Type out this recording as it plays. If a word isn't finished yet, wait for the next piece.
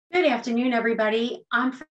Good afternoon, everybody.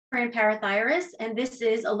 I'm Fran Parathyris, and this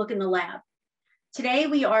is A Look in the Lab. Today,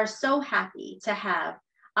 we are so happy to have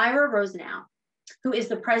Ira Rosenau, who is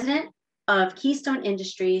the president of Keystone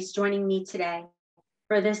Industries, joining me today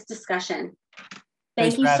for this discussion.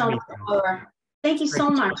 Thank you so much. Thank you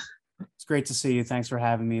so much. It's great to see you. Thanks for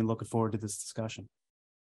having me and looking forward to this discussion.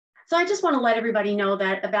 So I just want to let everybody know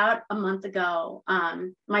that about a month ago,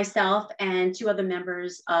 myself and two other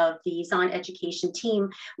members of the Zahn education team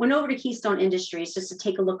went over to Keystone Industries just to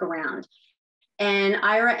take a look around. And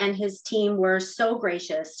Ira and his team were so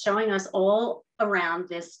gracious, showing us all around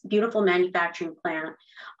this beautiful manufacturing plant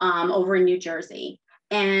over in New Jersey.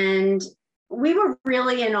 And we were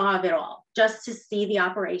really in awe of it all, just to see the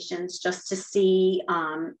operations, just to see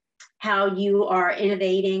how you are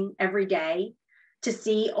innovating every day, to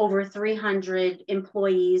see over 300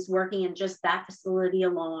 employees working in just that facility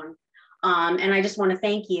alone. And I just want to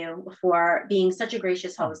thank you for being such a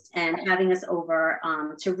gracious host and having us over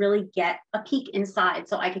to really get a peek inside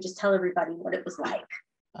so I could just tell everybody what it was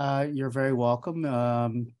like. You're very welcome.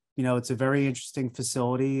 You know, it's a very interesting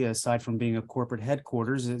facility. Aside from being a corporate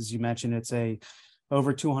headquarters, as you mentioned, it's a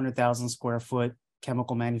over 200,000 square foot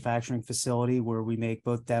chemical manufacturing facility where we make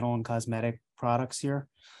both dental and cosmetic products here.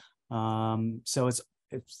 So it's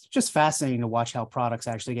just fascinating to watch how products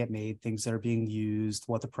actually get made, things that are being used,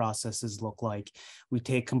 what the processes look like. We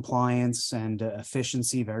take compliance and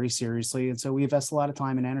efficiency very seriously. And so we invest a lot of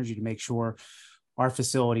time and energy to make sure our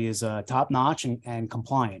facility is top notch and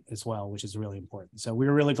compliant as well, which is really important. So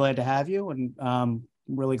we're really glad to have you, and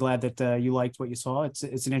really glad that you liked what you saw. It's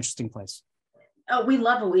an interesting place. Oh, we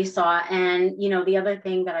love what we saw. And, you know, the other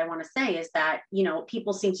thing that I want to say is that, you know,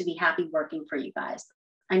 people seem to be happy working for you guys.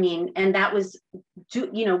 I mean, and that was,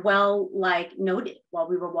 you know, well, like noted while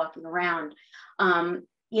we were walking around,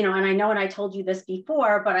 you know, and I know, and I told you this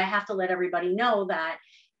before, but I have to let everybody know that,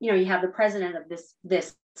 you know, you have the president of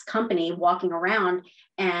this company walking around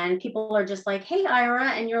and people are just like, hey,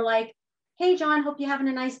 Ira. And you're like, hey, John, hope you're having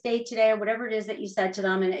a nice day today, or whatever it is that you said to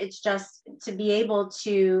them. And it's just to be able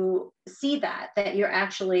to see that you're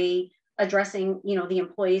actually addressing, you know, the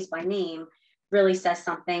employees by name really says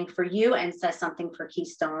something for you and says something for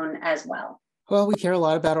Keystone as well. Well, we care a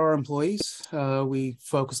lot about our employees. We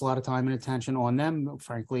focus a lot of time and attention on them.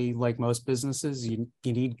 Frankly, like most businesses, you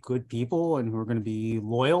need good people and who are going to be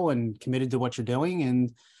loyal and committed to what you're doing.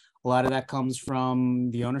 And a lot of that comes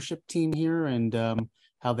from the ownership team here and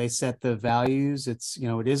how they set the values. It's, you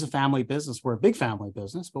know, it is a family business. We're a big family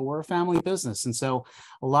business, but we're a family business. And so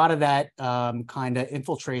a lot of that kind of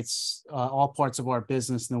infiltrates all parts of our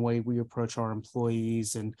business and the way we approach our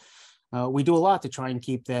employees. And we do a lot to try and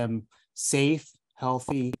keep them safe,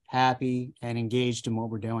 healthy, happy, and engaged in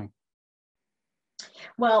what we're doing.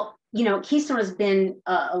 Well, you know, Keystone has been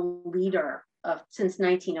a leader since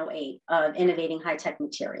 1908 of innovating high-tech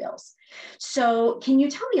materials. So can you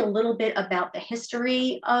tell me a little bit about the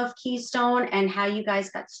history of Keystone and how you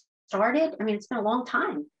guys got started? I mean, it's been a long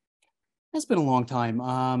time. It's been a long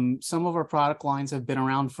time. Some of our product lines have been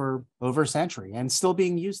around for over a century and still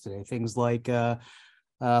being used today. Things like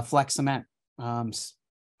Flex Cement.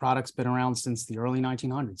 Products been around since the early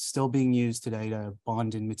 1900s, still being used today to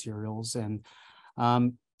bond in materials. And,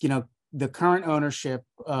 you know, the current ownership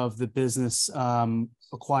of the business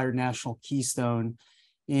acquired National Keystone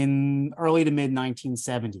in early to mid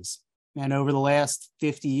 1970s. And over the last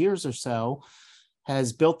 50 years or so,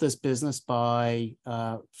 has built this business by,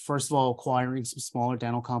 first of all, acquiring some smaller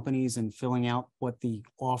dental companies and filling out what the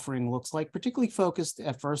offering looks like, particularly focused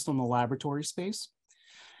at first on the laboratory space.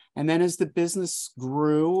 And then as the business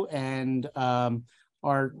grew and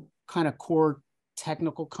our kind of core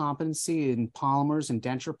technical competency in polymers and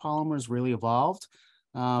denture polymers really evolved,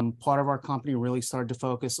 part of our company really started to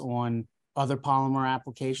focus on other polymer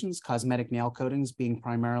applications, cosmetic nail coatings being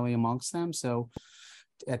primarily amongst them. So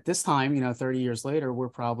at this time, you know, 30 years later, we're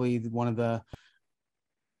probably one of the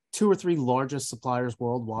 2 or 3 largest suppliers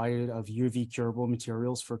worldwide of UV curable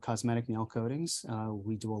materials for cosmetic nail coatings.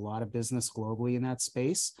 We do a lot of business globally in that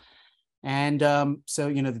space. And so,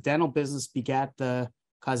 you know, the dental business begat the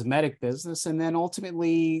cosmetic business. And then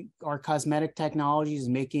ultimately our cosmetic technologies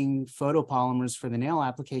making photopolymers for the nail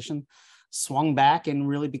application swung back and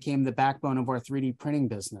really became the backbone of our 3D printing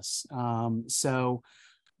business.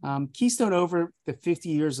 Keystone, over the 50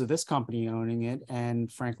 years of this company owning it,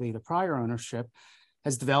 and frankly, the prior ownership,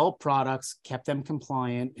 has developed products, kept them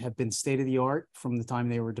compliant, have been state-of-the-art from the time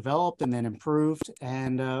they were developed and then improved.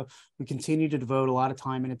 And we continue to devote a lot of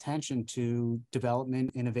time and attention to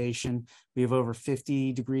development, innovation. We have over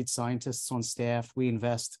 50 degreed scientists on staff. We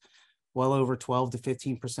invest well over 12 to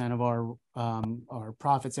 15% of our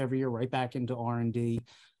profits every year right back into R&D.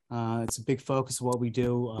 It's a big focus of what we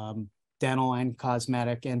do, dental and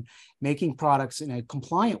cosmetic, and making products in a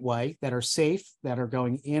compliant way that are safe, that are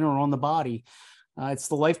going in or on the body. It's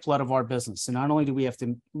the lifeblood of our business. And not only do we have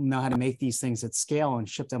to know how to make these things at scale and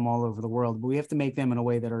ship them all over the world, but we have to make them in a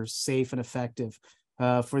way that are safe and effective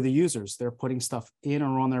for the users. They're putting stuff in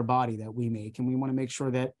or on their body that we make. And we want to make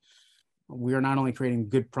sure that we are not only creating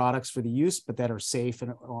good products for the use, but that are safe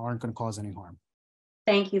and aren't going to cause any harm.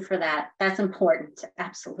 Thank you for that. That's important.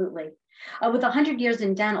 Absolutely. With 100 years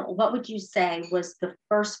in dental, what would you say was the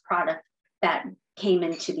first product that came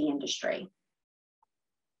into the industry?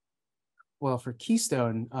 Well, for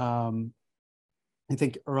Keystone, I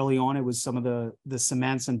think early on it was some of the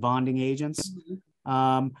cements and bonding agents.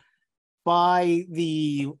 Mm-hmm. By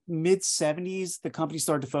the mid 70s, the company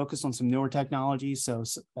started to focus on some newer technologies. So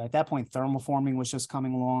at that point, thermoforming was just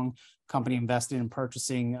coming along. Company invested in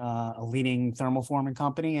purchasing a leading thermoforming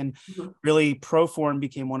company, and really Proform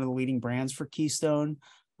became one of the leading brands for Keystone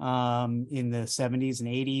in the 70s and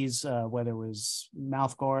 80s, whether it was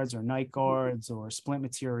mouth guards or night guards or splint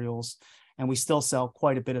materials. And we still sell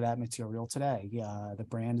quite a bit of that material today. The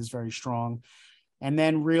brand is very strong. And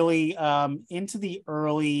then really into the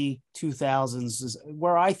early 2000s is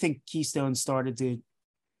where I think Keystone started to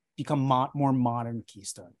become more modern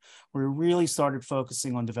Keystone. We really started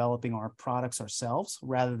focusing on developing our products ourselves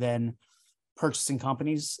rather than purchasing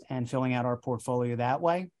companies and filling out our portfolio that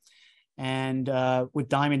way. And with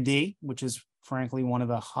Diamond D, which is frankly one of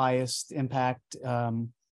the highest impact denture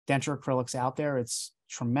acrylics out there, it's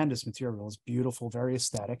tremendous material. It's beautiful, very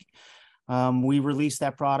aesthetic. We released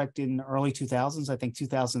that product in the early 2000s. I think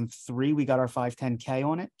 2003, we got our 510K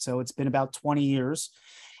on it. So it's been about 20 years.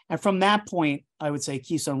 And from that point, I would say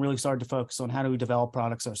Keystone really started to focus on how do we develop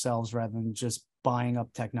products ourselves rather than just buying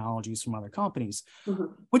up technologies from other companies,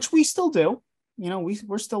 which we still do. You know,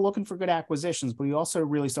 we're still looking for good acquisitions, but we also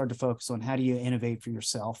really started to focus on how do you innovate for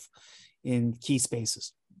yourself in key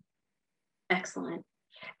spaces. Excellent.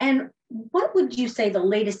 And what would you say the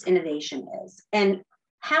latest innovation is? And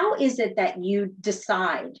how is it that you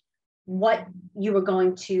decide what you are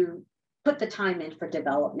going to put the time in for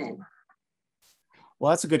development?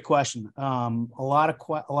 Well, that's a good question. A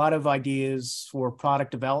lot of ideas for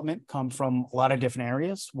product development come from a lot of different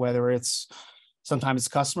areas, whether it's sometimes it's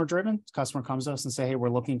customer driven. Customer comes to us and say, hey, we're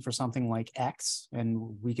looking for something like X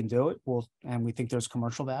and we can do it. And we think there's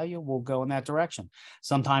commercial value. We'll go in that direction.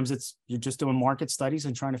 Sometimes you're just doing market studies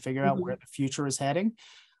and trying to figure out where the future is heading.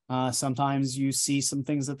 Sometimes you see some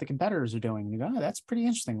things that the competitors are doing and you go, oh, that's pretty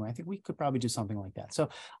interesting. I think we could probably do something like that. So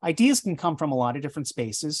ideas can come from a lot of different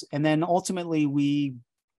spaces. And then ultimately we,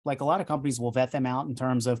 like a lot of companies, will vet them out in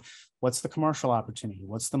terms of what's the commercial opportunity?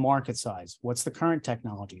 What's the market size? What's the current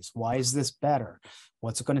technologies? Why is this better?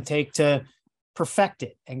 What's it going to take to perfect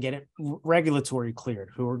it and get it regulatory cleared?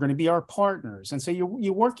 Who are going to be our partners? And so you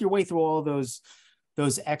work your way through all those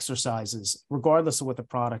exercises, regardless of what the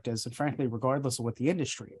product is, and frankly, regardless of what the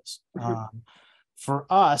industry is. For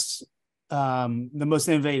us, the most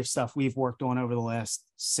innovative stuff we've worked on over the last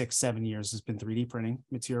 6-7 years has been 3D printing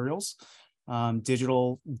materials.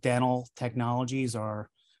 Digital dental technologies are,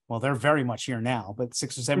 well, they're very much here now, but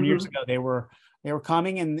 6 or 7 years ago, they were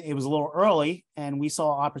coming, and it was a little early, and we saw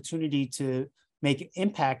opportunity to make an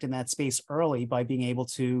impact in that space early by being able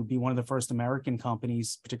to be one of the first American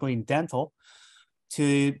companies, particularly in dental,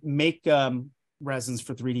 to make resins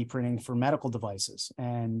for 3D printing for medical devices,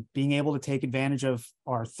 and being able to take advantage of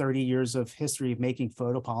our 30 years of history of making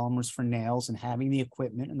photopolymers for nails and having the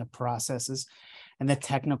equipment and the processes and the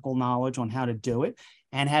technical knowledge on how to do it,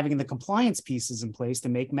 and having the compliance pieces in place to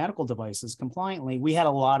make medical devices compliantly. We had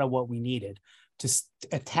a lot of what we needed to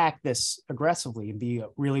attack this aggressively and be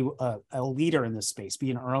really a leader in this space,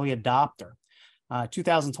 be an early adopter.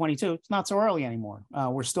 2022, it's not so early anymore.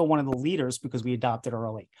 We're still one of the leaders because we adopted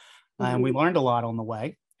early, and we learned a lot on the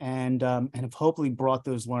way, and have hopefully brought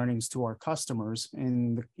those learnings to our customers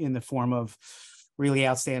in the form of really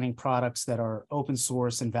outstanding products that are open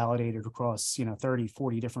source and validated across 30,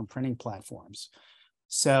 40 different printing platforms.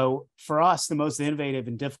 So for us, the most innovative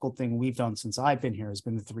and difficult thing we've done since I've been here has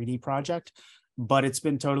been the 3D project, but it's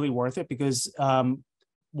been totally worth it because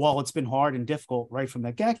while it's been hard and difficult right from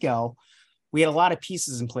the get-go, we had a lot of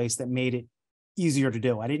pieces in place that made it easier to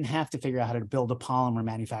do. I didn't have to figure out how to build a polymer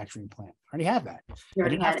manufacturing plant. I already had that. I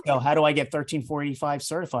didn't have to go, how do I get 13485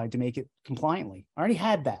 certified to make it compliantly? I already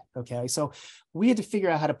had that, okay? So we had to figure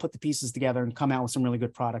out how to put the pieces together and come out with some really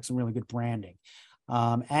good products and really good branding.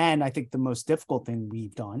 And I think the most difficult thing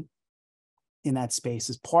we've done in that space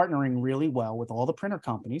is partnering really well with all the printer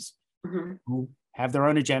companies who have their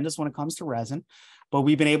own agendas when it comes to resin, but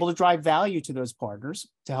we've been able to drive value to those partners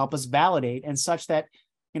to help us validate, and such that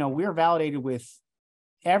we're validated with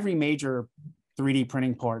every major 3D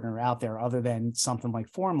printing partner out there, other than something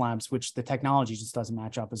like Formlabs, which the technology just doesn't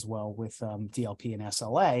match up as well with DLP and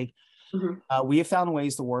SLA. We have found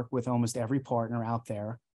ways to work with almost every partner out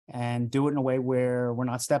there and do it in a way where we're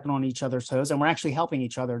not stepping on each other's toes, and we're actually helping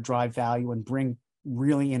each other drive value and bring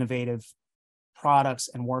really innovative products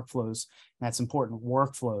and workflows. And that's important,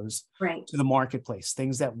 workflows, right, to the marketplace,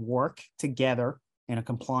 things that work together in a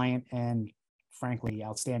compliant and frankly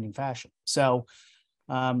outstanding fashion. So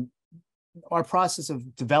our process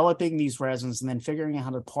of developing these resins and then figuring out how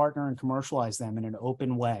to partner and commercialize them in an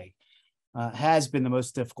open way has been the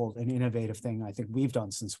most difficult and innovative thing I think we've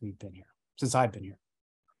done since I've been here.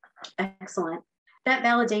 Excellent. That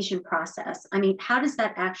validation process, I mean, how does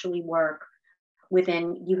that actually work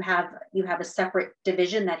within, you have a separate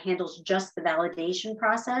division that handles just the validation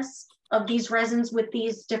process of these resins with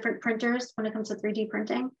these different printers when it comes to 3D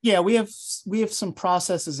printing? Yeah, we have some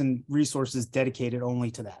processes and resources dedicated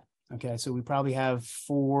only to that. Okay, so we probably have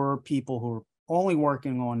 4 people who are only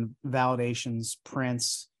working on validations,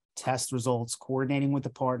 prints, test results, coordinating with the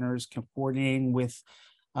partners, coordinating with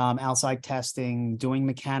outside testing, doing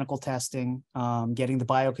mechanical testing, getting the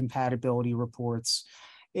biocompatibility reports.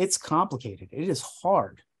 It's complicated. It is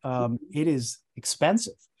hard. It is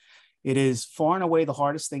expensive. It is far and away the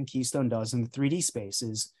hardest thing Keystone does in the 3D space,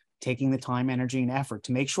 is taking the time, energy, and effort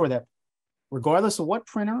to make sure that regardless of what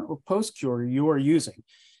printer or post-cure you are using,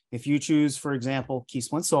 if you choose, for example,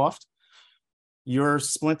 Keysplint Soft, your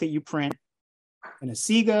splint that you print in a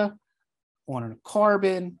Sega, on a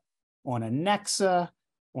Carbon, on a Nexa,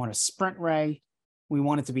 on a Sprint Ray, we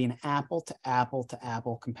want it to be an apple to apple to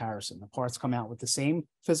apple comparison. The parts come out with the same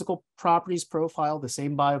physical properties profile, the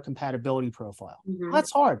same biocompatibility profile. Well,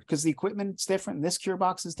 that's hard because the equipment's different, and this cure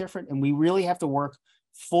box is different, and we really have to work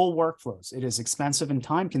full workflows. It is expensive and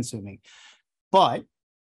time consuming, but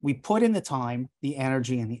we put in the time, the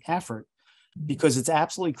energy, and the effort because it's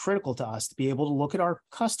absolutely critical to us to be able to look at our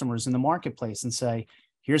customers in the marketplace and say,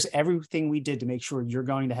 here's everything we did to make sure you're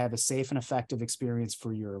going to have a safe and effective experience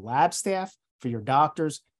for your lab staff, for your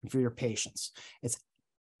doctors, and for your patients. It's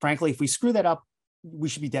frankly, if we screw that up, we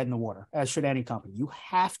should be dead in the water, as should any company. You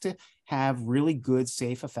have to have really good,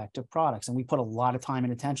 safe, effective products. And we put a lot of time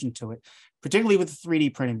and attention to it, particularly with the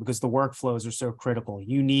 3D printing, because the workflows are so critical.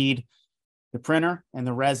 You need the printer and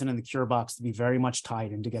the resin and the cure box to be very much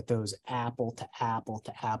tied in to get those apple to apple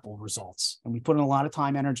to apple results. And we put in a lot of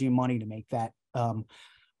time, energy, and money to make that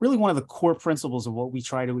really one of the core principles of what we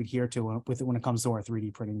try to adhere to with it when it comes to our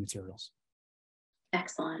 3D printing materials.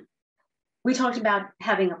 Excellent. We talked about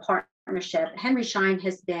having a partnership. Henry Schein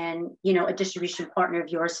has been, a distribution partner of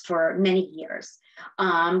yours for many years,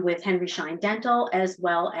 with Henry Schein Dental, as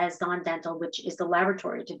well as Zahn Dental, which is the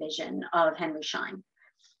laboratory division of Henry Schein.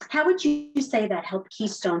 How would you say that helped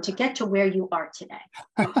Keystone to get to where you are today?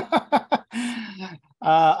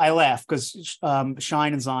 I laugh because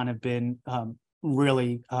Schein and Zahn have been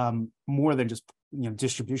really more than just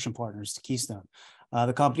distribution partners to Keystone.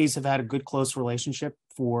 The companies have had a good, close relationship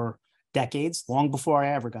for decades, long before I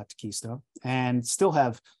ever got to Keystone, and still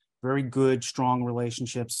have very good, strong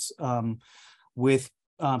relationships with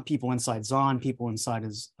people inside Zahn, people inside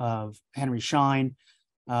of Henry Schein.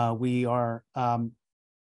 We are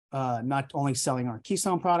not only selling our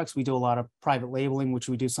Keystone products, we do a lot of private labeling, which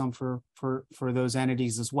we do some for those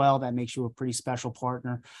entities as well. That makes you a pretty special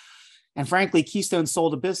partner. And frankly, Keystone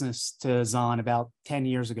sold a business to Zahn about 10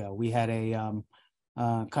 years ago. We had a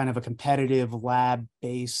kind of a competitive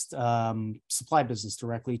lab-based supply business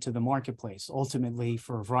directly to the marketplace. Ultimately,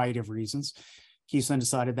 for a variety of reasons, Keystone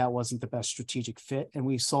decided that wasn't the best strategic fit, and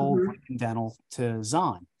we sold Dental to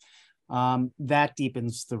Zahn. That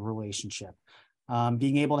deepens the relationship.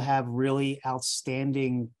 Being able to have really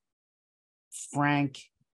outstanding, frank,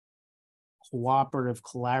 cooperative,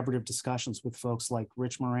 collaborative discussions with folks like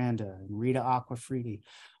Rich Miranda and Rita Acquafridi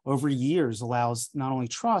over years allows not only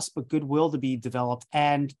trust, but goodwill to be developed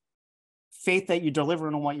and faith that you're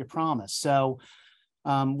delivering on what you promise. So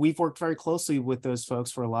we've worked very closely with those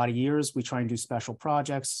folks for a lot of years. We try and do special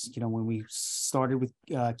projects. When we started with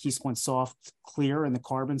Keystone Soft Clear and the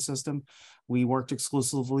Carbon system, we worked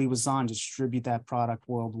exclusively with Zahn to distribute that product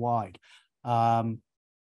worldwide.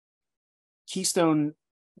 Keystone,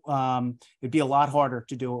 it'd be a lot harder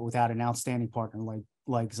to do it without an outstanding partner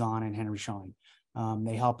like Zahn and Henry Schein.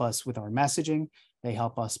 They help us with our messaging. They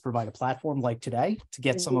help us provide a platform like today to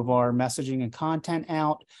get some of our messaging and content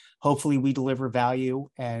out. Hopefully we deliver value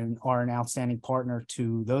and are an outstanding partner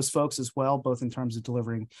to those folks as well, both in terms of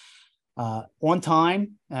delivering on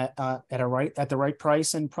time at the right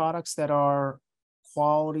price and products that are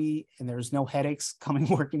quality, and there's no headaches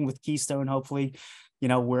working with Keystone, hopefully,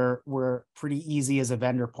 we're pretty easy as a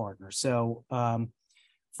vendor partner. So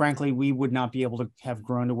frankly, we would not be able to have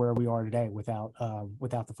grown to where we are today without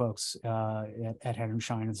the folks at Henry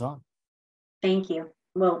Schein and Zahn. Thank you.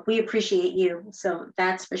 Well, we appreciate you. So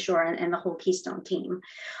that's for sure. And the whole Keystone team.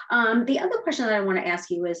 The other question that I want to ask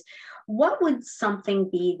you is, what would something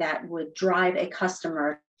be that would drive a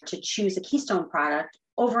customer to choose a Keystone product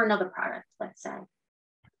over another product, let's say?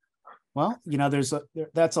 Well,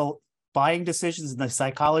 that's a buying decisions and the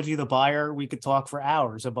psychology of the buyer. We could talk for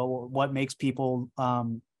hours about what makes people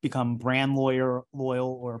become brand loyal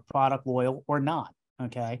or product loyal or not.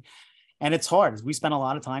 Okay. And it's hard. We spend a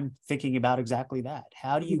lot of time thinking about exactly that.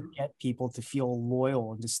 How do you get people to feel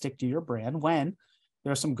loyal and to stick to your brand when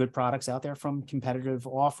there are some good products out there from competitive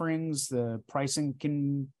offerings? The pricing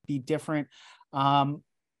can be different.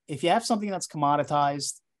 If you have something that's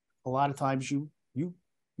commoditized, a lot of times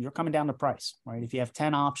you're coming down to price, right? If you have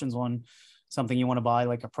 10 options on something you want to buy,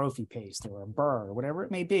 like a Prophy paste or a burr or whatever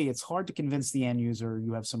it may be, it's hard to convince the end user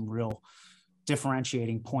you have some real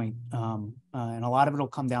differentiating point. And a lot of it will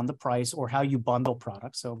come down to price or how you bundle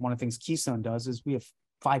products. So one of the things Keystone does is we have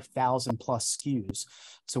 5,000 plus SKUs.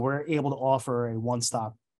 So we're able to offer a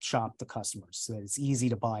one-stop shop to customers so that it's easy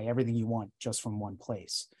to buy everything you want just from one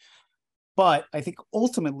place. But I think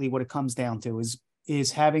ultimately what it comes down to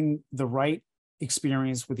is having the right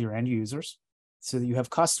experience with your end users so that you have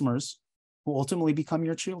customers who ultimately become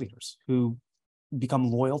your cheerleaders, who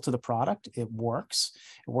become loyal to the product. It works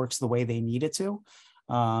the way they need it to.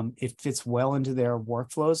 It fits well into their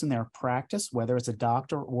workflows and their practice, whether it's a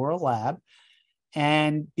doctor or a lab,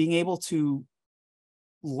 and being able to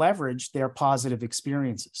leverage their positive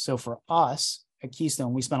experiences. So for us at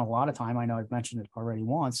Keystone, we spent a lot of time, I know I've mentioned it already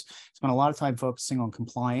once, spent a lot of time focusing on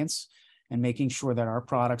compliance and making sure that our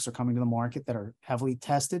products are coming to the market that are heavily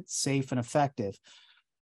tested, safe, and effective.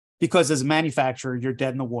 Because as a manufacturer, you're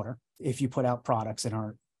dead in the water if you put out products that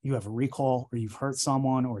you have a recall or you've hurt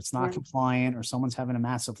someone or it's not compliant or someone's having a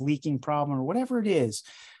massive leaking problem or whatever it is.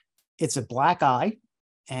 It's a black eye,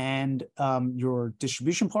 and your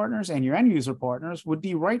distribution partners and your end user partners would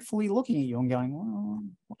be rightfully looking at you and going, well,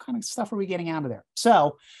 what kind of stuff are we getting out of there?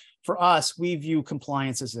 So for us, we view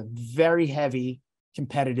compliance as a very heavy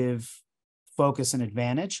competitive focus and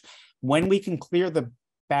advantage. When we can clear the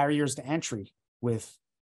barriers to entry with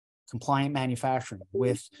compliant manufacturing,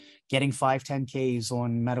 with getting 510Ks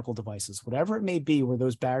on medical devices, whatever it may be, where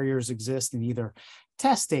those barriers exist in either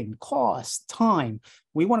testing, cost, time,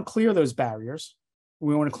 we want to clear those barriers.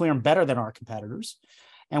 We want to clear them better than our competitors.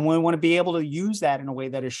 And we want to be able to use that in a way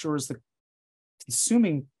that assures the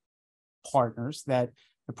consuming partners that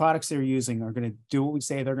the products they're using are going to do what we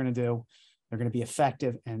say they're going to do. They're going to be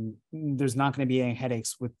effective, and there's not going to be any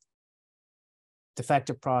headaches with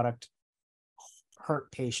defective product,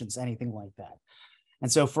 hurt patients, anything like that.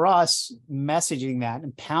 And so for us, messaging that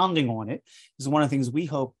and pounding on it is one of the things we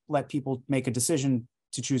hope let people make a decision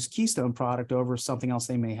to choose Keystone product over something else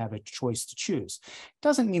they may have a choice to choose.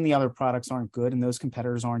 Doesn't mean the other products aren't good and those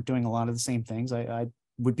competitors aren't doing a lot of the same things. I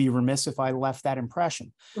would be remiss if I left that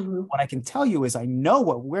impression. What I can tell you is I know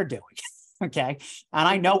what we're doing. Okay. And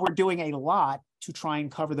I know we're doing a lot to try and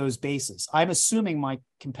cover those bases. I'm assuming my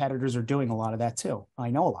competitors are doing a lot of that too. I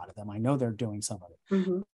know a lot of them. I know they're doing some of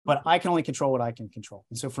it, but I can only control what I can control.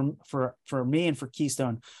 And so for me and for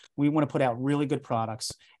Keystone, we want to put out really good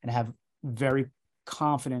products and have very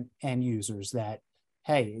confident end users that,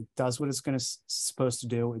 hey, it does what it's supposed to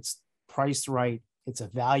do. It's priced right. It's a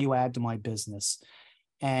value add to my business.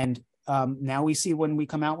 And now we see when we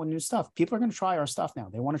come out with new stuff, people are going to try our stuff now.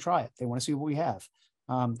 They want to try it. They want to see what we have.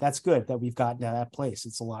 That's good that we've gotten to that place.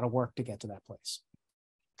 It's a lot of work to get to that place.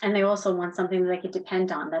 And they also want something that they could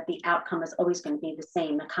depend on, that the outcome is always going to be the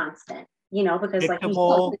same, the constant, because like you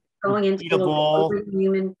said, going into a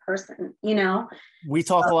human person, We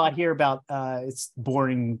talk a lot here about it's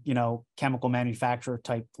boring, chemical manufacturer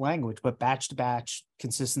type language, but batch to batch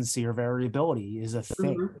consistency or variability is a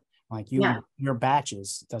thing. Like your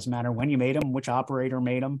batches, doesn't matter when you made them, which operator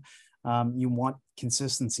made them. You want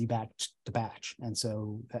consistency batch to batch. And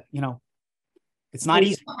so, it's not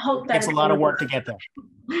easy. It takes a lot of work to get there.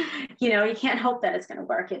 You can't hope that it's going to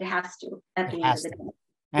work. It has to at the end of the day.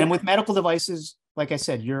 And with medical devices, like I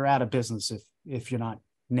said, you're out of business if you're not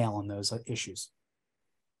nailing those issues.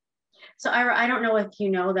 So Ira, I don't know if you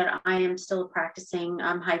know that I am still a practicing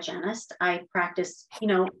hygienist. I practice,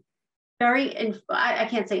 I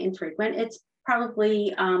can't say infrequent. It's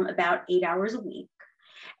probably about 8 hours a week.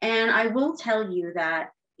 And I will tell you that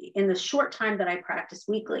in the short time that I practice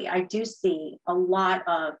weekly, I do see a lot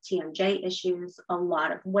of TMJ issues, a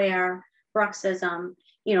lot of wear, bruxism,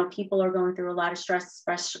 people are going through a lot of stress,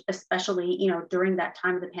 especially, during that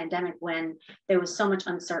time of the pandemic when there was so much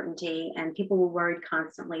uncertainty and people were worried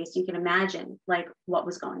constantly. So you can imagine like what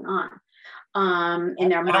was going on in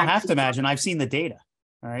their minds. I don't have to imagine. I've seen the data.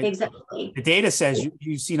 All right. Exactly. The data says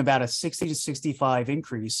you've seen about a 60 to 65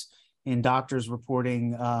 increase in doctors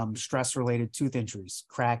reporting stress-related tooth injuries,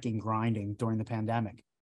 cracking, grinding during the pandemic.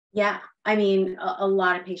 Yeah, I mean, a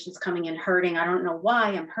lot of patients coming in hurting. I don't know why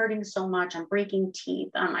I'm hurting so much. I'm breaking teeth.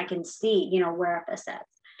 I can see, where this is.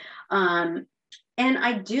 And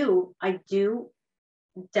I do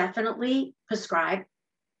definitely prescribe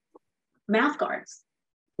mouth guards,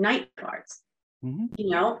 night guards,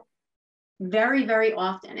 very, very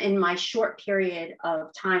often in my short period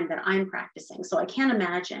of time that I'm practicing. So I can't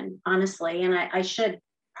imagine, honestly, and I should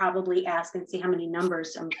probably ask and see how many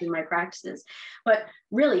numbers through my practices, but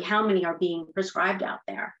really how many are being prescribed out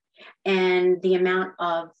there, and the amount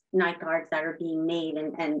of night guards that are being made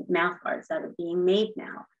and mouth guards that are being made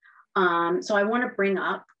now. So I want to bring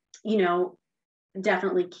up,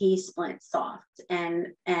 definitely Key Splint Soft and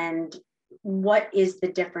what is the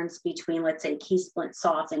difference between, let's say, Key Splint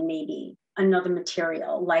Soft and maybe another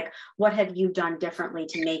material? Like, what have you done differently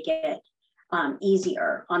to make it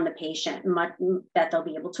easier on the patient, that they'll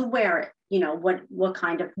be able to wear it? What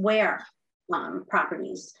kind of wear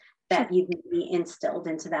properties that you've maybe instilled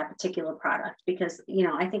into that particular product? Because,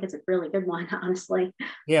 I think it's a really good one, honestly.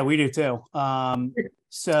 Yeah, we do too.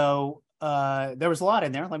 So there was a lot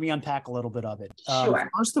in there. Let me unpack a little bit of it. Sure.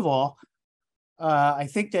 First of all, I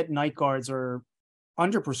think that night guards are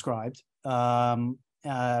underprescribed.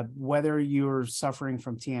 Whether you're suffering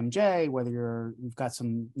from TMJ, whether you've got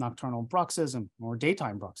some nocturnal bruxism or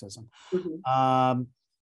daytime bruxism,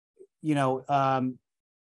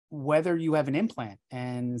 whether you have an implant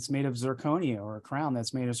and it's made of zirconia or a crown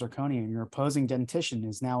that's made of zirconia, and your opposing dentition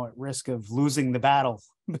is now at risk of losing the battle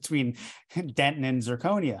between dentin and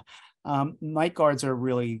zirconia, night guards are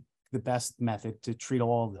really the best method to treat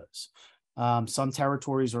all of those. Some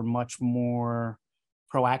territories are much more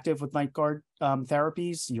proactive with night guard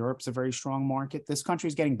therapies. Europe's a very strong market. This country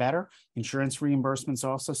is getting better. Insurance reimbursements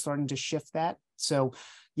are also starting to shift that. So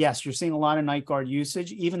yes, you're seeing a lot of night guard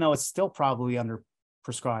usage, even though it's still probably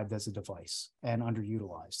underprescribed as a device and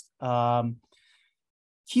underutilized.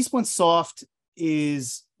 Key Splint Soft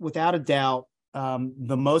is without a doubt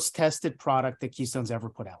the most tested product that Keystone's ever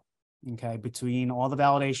put out. Okay, between all the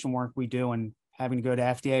validation work we do and having to go to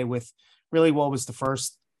FDA with really what was the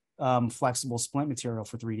first flexible splint material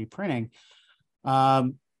for 3D printing, a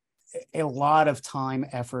lot of time,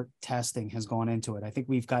 effort, testing has gone into it. I think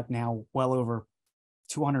we've got now well over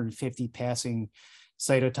 250 passing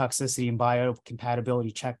cytotoxicity and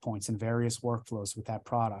biocompatibility checkpoints in various workflows with that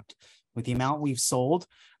product. With the amount we've sold,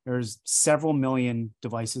 there's several million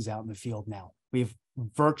devices out in the field now. We have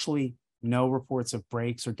virtually no reports of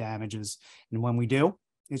breaks or damages. And when we do,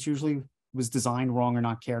 it's usually was designed wrong or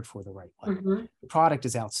not cared for the right way. The product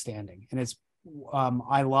is outstanding. And it's,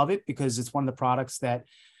 I love it because it's one of the products that,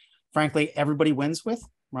 frankly, everybody wins with,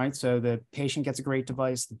 right? So the patient gets a great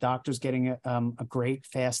device, the doctor's getting a great,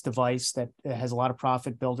 fast device that has a lot of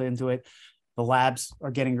profit built into it. The labs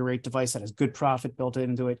are getting a great device that has good profit built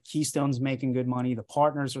into it. Keystone's making good money. The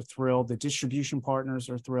partners are thrilled. The distribution partners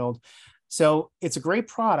are thrilled. So it's a great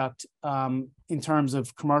product in terms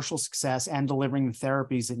of commercial success and delivering the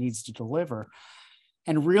therapies it needs to deliver.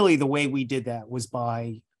 And really the way we did that was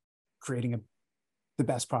by creating the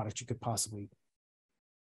best product you could possibly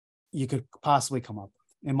come up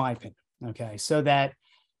with, in my opinion. Okay, so that,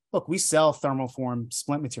 look, we sell thermoform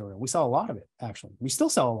splint material. We sell a lot of it, actually. We still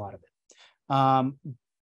sell a lot of it.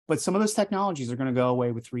 But some of those technologies are going to go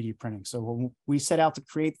away with 3D printing. So when we set out to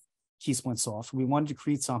create Key Splint Soft, we wanted to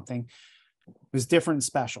create something that was different and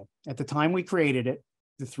special. At the time we created it,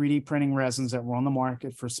 the 3D printing resins that were on the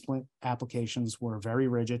market for splint applications were very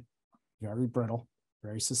rigid, very brittle,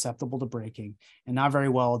 very susceptible to breaking, and not very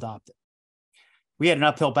well adopted. We had an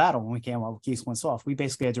uphill battle when we came up with Key Splint Soft. We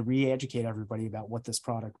basically had to re-educate everybody about what this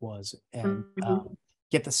product was and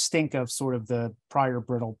get the stink of sort of the prior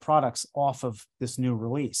brittle products off of this new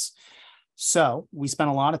release. So we spent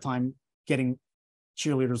a lot of time getting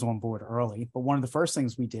cheerleaders on board early. But one of the first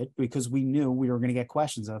things we did, because we knew we were going to get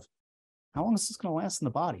questions of, how long is this going to last in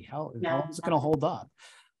the body? How long is it going to hold up?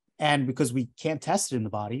 And because we can't test it in the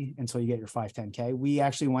body until you get your 510K, we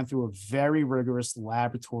actually went through a very rigorous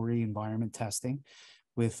laboratory environment testing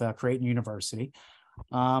with Creighton University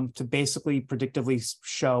to basically predictively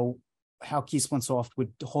show how Key Splint Soft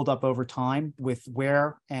would hold up over time with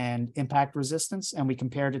wear and impact resistance. And we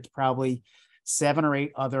compared it to probably 7 or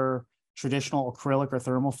 8 other traditional acrylic or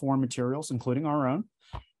thermoform materials, including our own,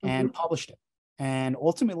 and published it. And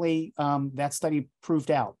ultimately, that study proved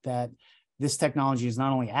out that this technology is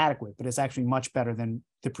not only adequate, but it's actually much better than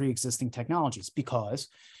the pre-existing technologies, because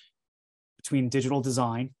between digital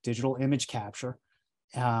design, digital image capture,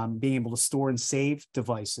 being able to store and save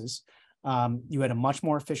devices, you had a much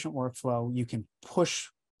more efficient workflow. You can push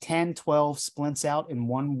 10, 12 splints out in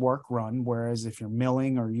one work run, whereas if you're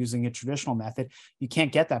milling or using a traditional method, you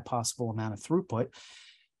can't get that possible amount of throughput.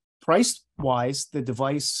 Price-wise, the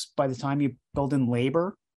device, by the time you build in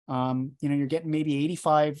labor, you're getting maybe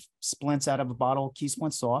 85 splints out of a bottle of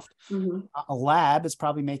Keystone Soft. Mhm. A lab is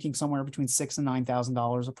probably making somewhere between $6,000 and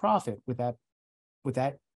 $9,000 of profit with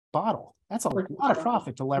that bottle. That's a lot of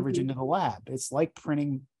profit to leverage into the lab. It's like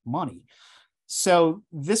printing money. So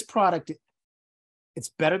this product, it's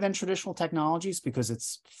better than traditional technologies because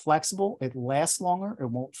it's flexible, it lasts longer, it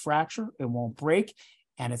won't fracture, it won't break,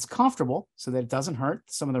 and it's comfortable so that it doesn't hurt.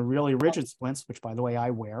 Some of the really rigid splints, which by the way,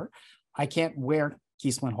 I can't wear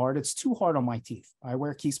Keystone Hard. It's too hard on my teeth. I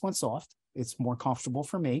wear Keystone Soft. It's more comfortable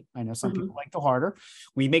for me. I know some people like the harder.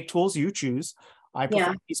 When you make tools, you choose. I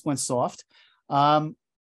prefer Keystone Soft.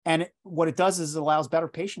 And what it does is it allows better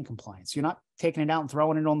patient compliance. You're not taking it out and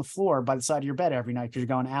throwing it on the floor by the side of your bed every night because you're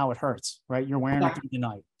going, ow, it hurts, right? You're wearing it through the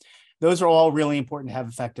night. Those are all really important to have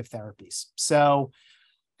effective therapies. So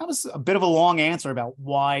that was a bit of a long answer about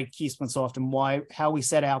why Keystone Soft and how we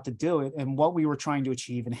set out to do it and what we were trying to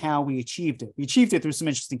achieve and how we achieved it. We achieved it through some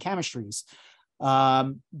interesting chemistries.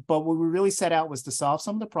 But what we really set out was to solve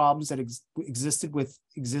some of the problems that existed with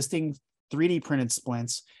existing 3D printed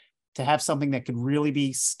splints, to have something that could really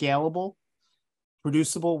be scalable,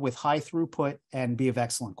 producible with high throughput, and be of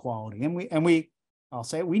excellent quality. And I'll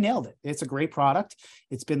say it, we nailed it. It's a great product.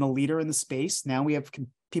 It's been the leader in the space. Now we have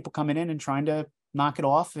people coming in and trying to knock it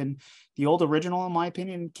off. And the old original, in my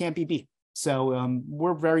opinion, can't be beat. So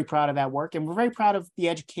we're very proud of that work, and we're very proud of the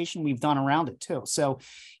education we've done around it too. So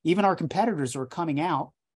even our competitors are coming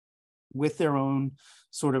out with their own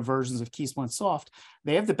sort of versions of Keystone Soft.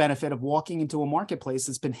 They have the benefit of walking into a marketplace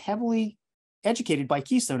that's been heavily educated by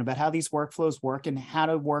Keystone about how these workflows work and how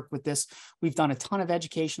to work with this. We've done a ton of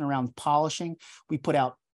education around polishing. We put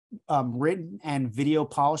out written and video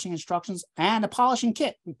polishing instructions and a polishing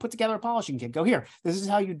kit. We put together a polishing kit. Go here. This is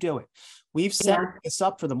how you do it. We've set this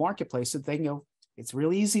up for the marketplace so they can go, it's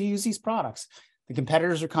really easy to use these products. The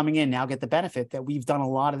competitors are coming in now, get the benefit that we've done a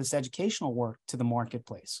lot of this educational work to the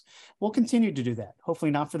marketplace. We'll continue to do that,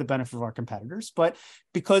 hopefully not for the benefit of our competitors, but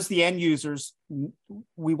because the end users,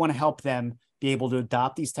 we want to help them be able to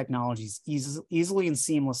adopt these technologies easily and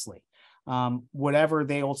seamlessly. Whatever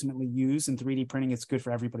they ultimately use in 3D printing, it's good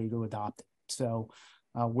for everybody to adopt it. So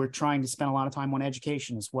we're trying to spend a lot of time on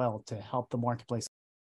education as well to help the marketplace